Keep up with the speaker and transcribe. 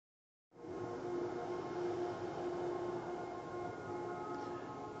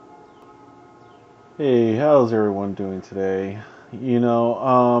Hey, how's everyone doing today?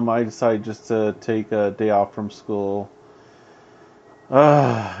 I decided just to take a day off from school.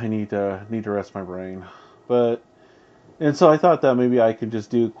 I need to rest my brain. But and so I thought that maybe I could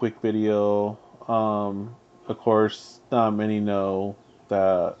just do a quick video. Of course, not many know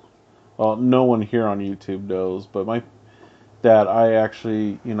that. Well, no one here on YouTube knows, but my dad, I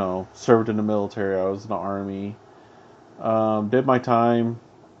actually, served in the military. I was in the army. Did my time.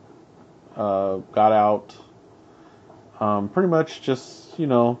 Got out. Pretty much just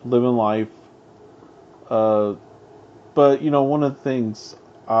living life. Uh, but one of the things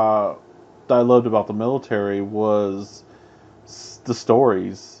uh, that I loved about the military was the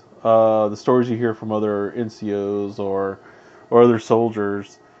stories. The stories you hear from other NCOs or other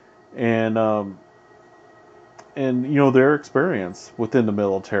soldiers, and their experience within the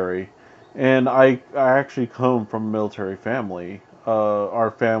military. And I actually come from a military family.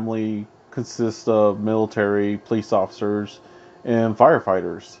 Our family consists of military, police officers, and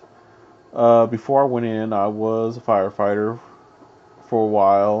firefighters. Before I went in, I was a firefighter for a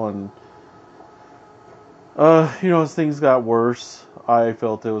while, and as things got worse, I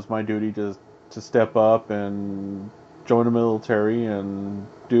felt it was my duty to step up and join the military and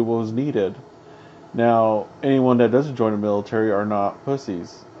do what was needed. Now, anyone that doesn't join the military are not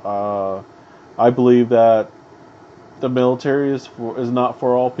pussies. I believe that the military is not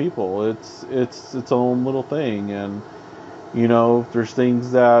for all people. It's its own little thing, and there's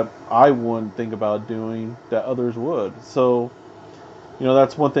things that I wouldn't think about doing that others would. So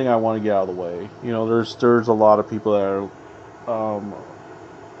that's one thing I want to get out of the way. There's a lot of people that are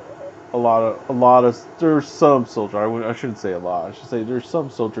there's some soldiers. I shouldn't say a lot. I should say there's some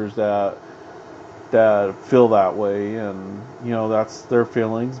soldiers that feel that way, and that's their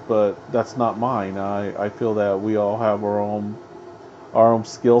feelings, but that's not mine. I feel that we all have our own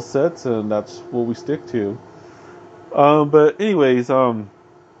skill sets, and that's what we stick to. But anyways,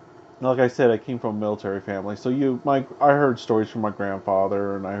 like I said, I came from a military family, so I heard stories from my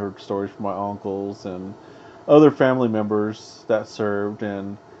grandfather, and I heard stories from my uncles and other family members that served,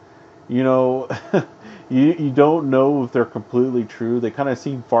 and you know, you don't know if they're completely true. They kind of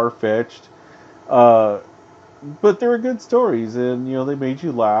seem far fetched, uh, but they were good stories, and they made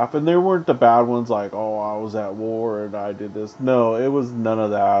you laugh, and they weren't the bad ones like, oh, I was at war and I did this. No, it was none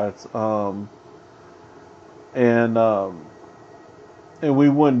of that. And we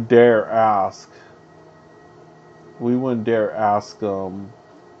wouldn't dare ask. We wouldn't dare ask them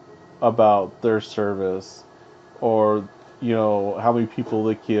about their service, or how many people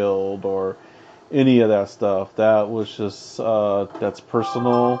they killed, or any of that stuff. That was just that's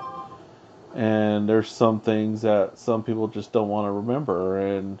personal, and there's some things that some people just don't want to remember.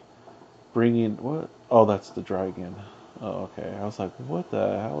 And bringing what? Oh, that's the dragon. Oh, okay. I was like, what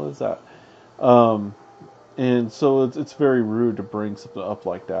the hell is that? Um, and so it's very rude to bring something up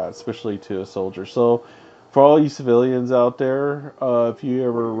like that, especially to a soldier. So, for all you civilians out there, if you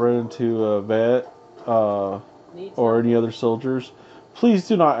ever run into a vet uh, or any other soldiers, please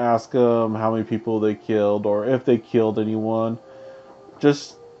do not ask them how many people they killed or if they killed anyone.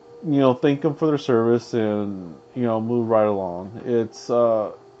 Just thank them for their service, and move right along. It's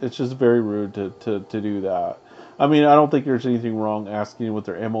just very rude to do that. I mean, I don't think there's anything wrong asking what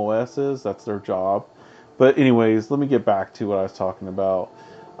their MOS is. That's their job. But anyways, let me get back to what I was talking about.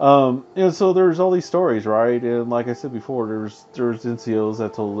 So there's all these stories, right? And like I said before, there's NCOs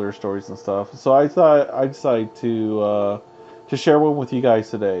that told their stories and stuff. So I thought I decided to share one with you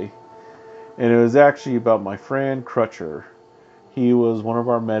guys today, and it was actually about my friend Crutcher. He was one of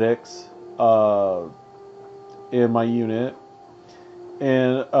our medics uh, in my unit,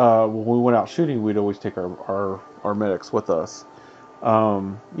 and when we went out shooting, we'd always take our medics with us.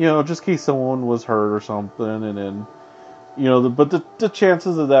 Just in case someone was hurt or something, and then but the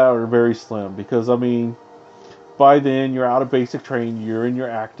chances of that are very slim, because I mean, by then you're out of basic training, you're in your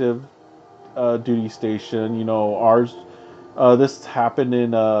active duty station. Ours. This happened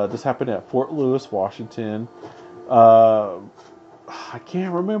at Fort Lewis, Washington. Uh, I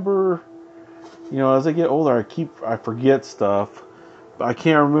can't remember. As I get older, I forget stuff. I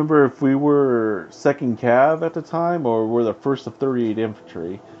can't remember if we were second cav at the time or we're the first of 38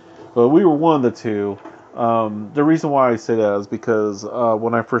 infantry, but we were one of the two. The reason why I say that is because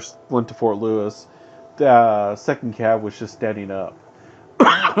when I first went to Fort Lewis, the second cav was just standing up.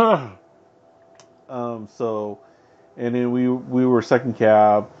 So, and then we were second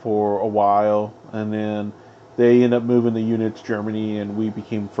cab for a while, and then they ended up moving the unit to Germany, and we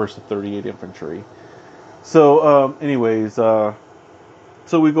became first of 38 infantry. So, anyways, so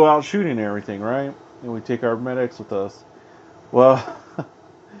we go out shooting and everything, right? And we take our medics with us. Well,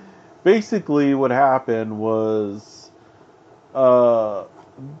 basically what happened was uh,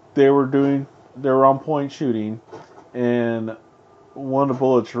 they were doing they were on point shooting, and one of the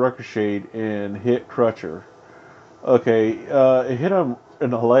bullets ricocheted and hit Crutcher. Okay, it hit him in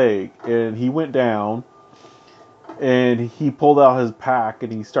the leg, and he went down. And he pulled out his pack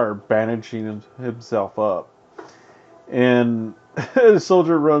and he started bandaging himself up. And the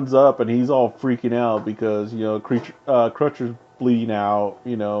soldier runs up and he's all freaking out because Crutcher's bleeding out,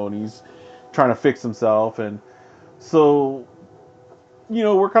 and he's trying to fix himself. And so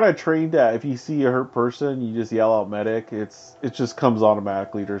we're kind of trained that if you see a hurt person, you just yell out medic. It just comes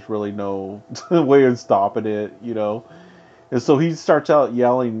automatically. There's really no way of stopping it. And so he starts out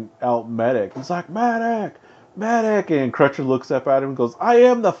yelling out medic. He's like, medic, medic. And Crutcher looks up at him and goes, I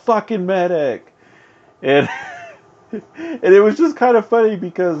am the fucking medic. And and it was just kind of funny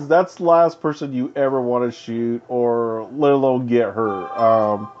because that's the last person you ever want to shoot or let alone get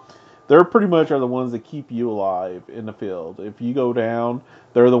hurt. They're pretty much are the ones that keep you alive in the field. If you go down,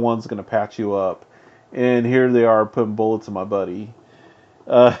 they're the ones going to patch you up. And here they are putting bullets in my buddy.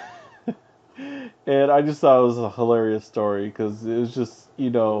 Uh, and I just thought it was a hilarious story because it was just, you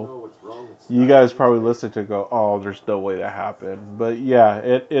guys probably listen to it and go, oh, there's no way that happened. But yeah,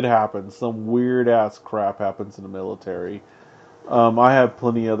 it happens. Some weird ass crap happens in the military. I have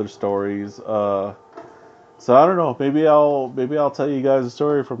plenty of other stories. So I don't know. Maybe I'll tell you guys a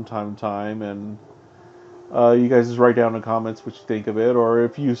story from time to time, and you guys just write down in the comments what you think of it, or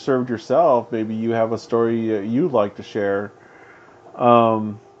if you served yourself, maybe you have a story that you'd like to share.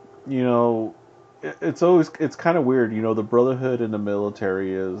 Um, you know, it's kind of weird. The brotherhood in the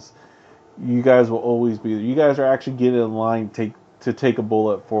military is you guys will always be. You guys are actually getting in line to take a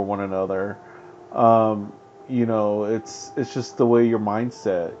bullet for one another. Um, it's just the way your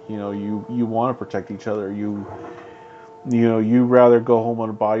mindset. You want to protect each other. You rather go home on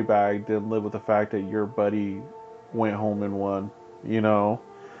a body bag than live with the fact that your buddy went home and won. You know,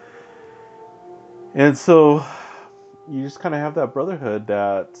 and so you just kind of have that brotherhood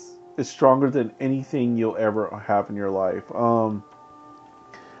that is stronger than anything you'll ever have in your life.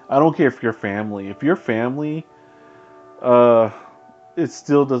 I don't care if you're family. If you're family, uh, it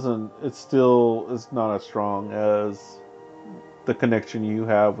still doesn't. It still is not as strong as the connection you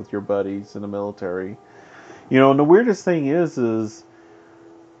have with your buddies in the military. And the weirdest thing is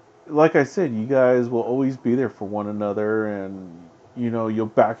like I said, you guys will always be there for one another, and you'll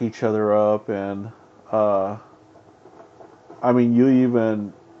back each other up, and uh, I mean, you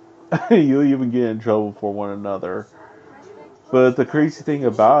even you even get in trouble for one another. But the crazy thing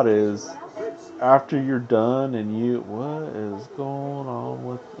about it is, after you're done, and what is going on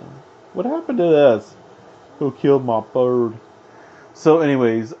with them? What happened to this? Who killed my bird? So,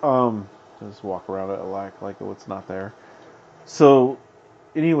 anyways, just walk around it like it's not there. So,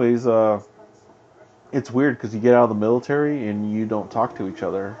 anyways, it's weird because you get out of the military and you don't talk to each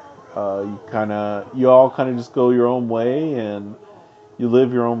other. You all kind of just go your own way and you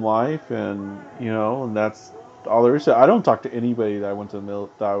live your own life, and that's all there is to it. I don't talk to anybody that I went to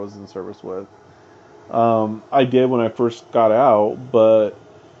that I was in service with. I did when I first got out, but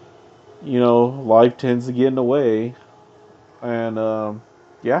life tends to get in the way, and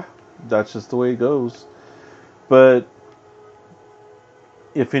yeah, that's just the way it goes. But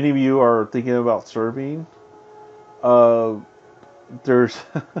if any of you are thinking about serving, uh, there's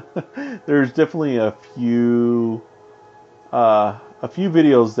there's definitely a few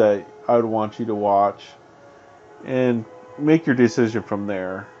videos that I would want you to watch and make your decision from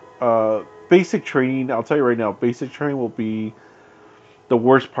there. Basic training, I'll tell you right now, basic training will be the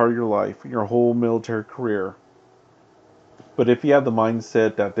worst part of your life, your whole military career. But if you have the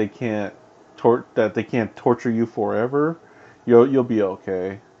mindset that they can't torture you forever, you'll be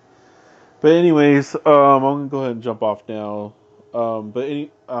okay. But anyways, I'm gonna go ahead and jump off now. If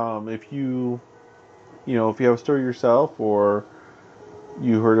if you have a story yourself or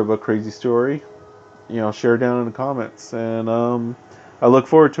you heard of a crazy story, share it down in the comments. And I look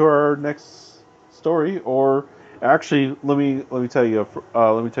forward to our next story. Or actually, let me tell you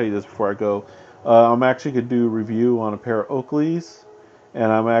this before I go. I'm actually gonna do a review on a pair of Oakleys,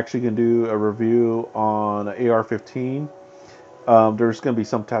 and I'm actually gonna do a review on an AR-15. There's going to be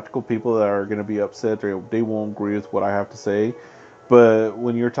some tactical people that are going to be upset. They won't agree with what I have to say. But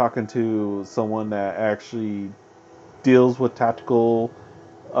when you're talking to someone that actually deals with tactical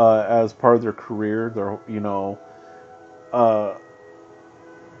as part of their career, uh,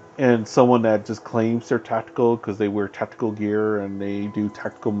 and someone that just claims they're tactical because they wear tactical gear and they do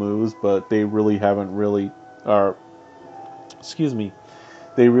tactical moves, but they really haven't excuse me,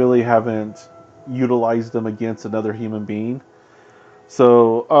 they really haven't utilized them against another human being.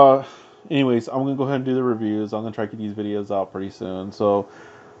 So, anyways, I'm gonna go ahead and do the reviews. I'm gonna try to get these videos out pretty soon. So,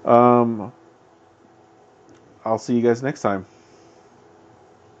 um, I'll see you guys next time.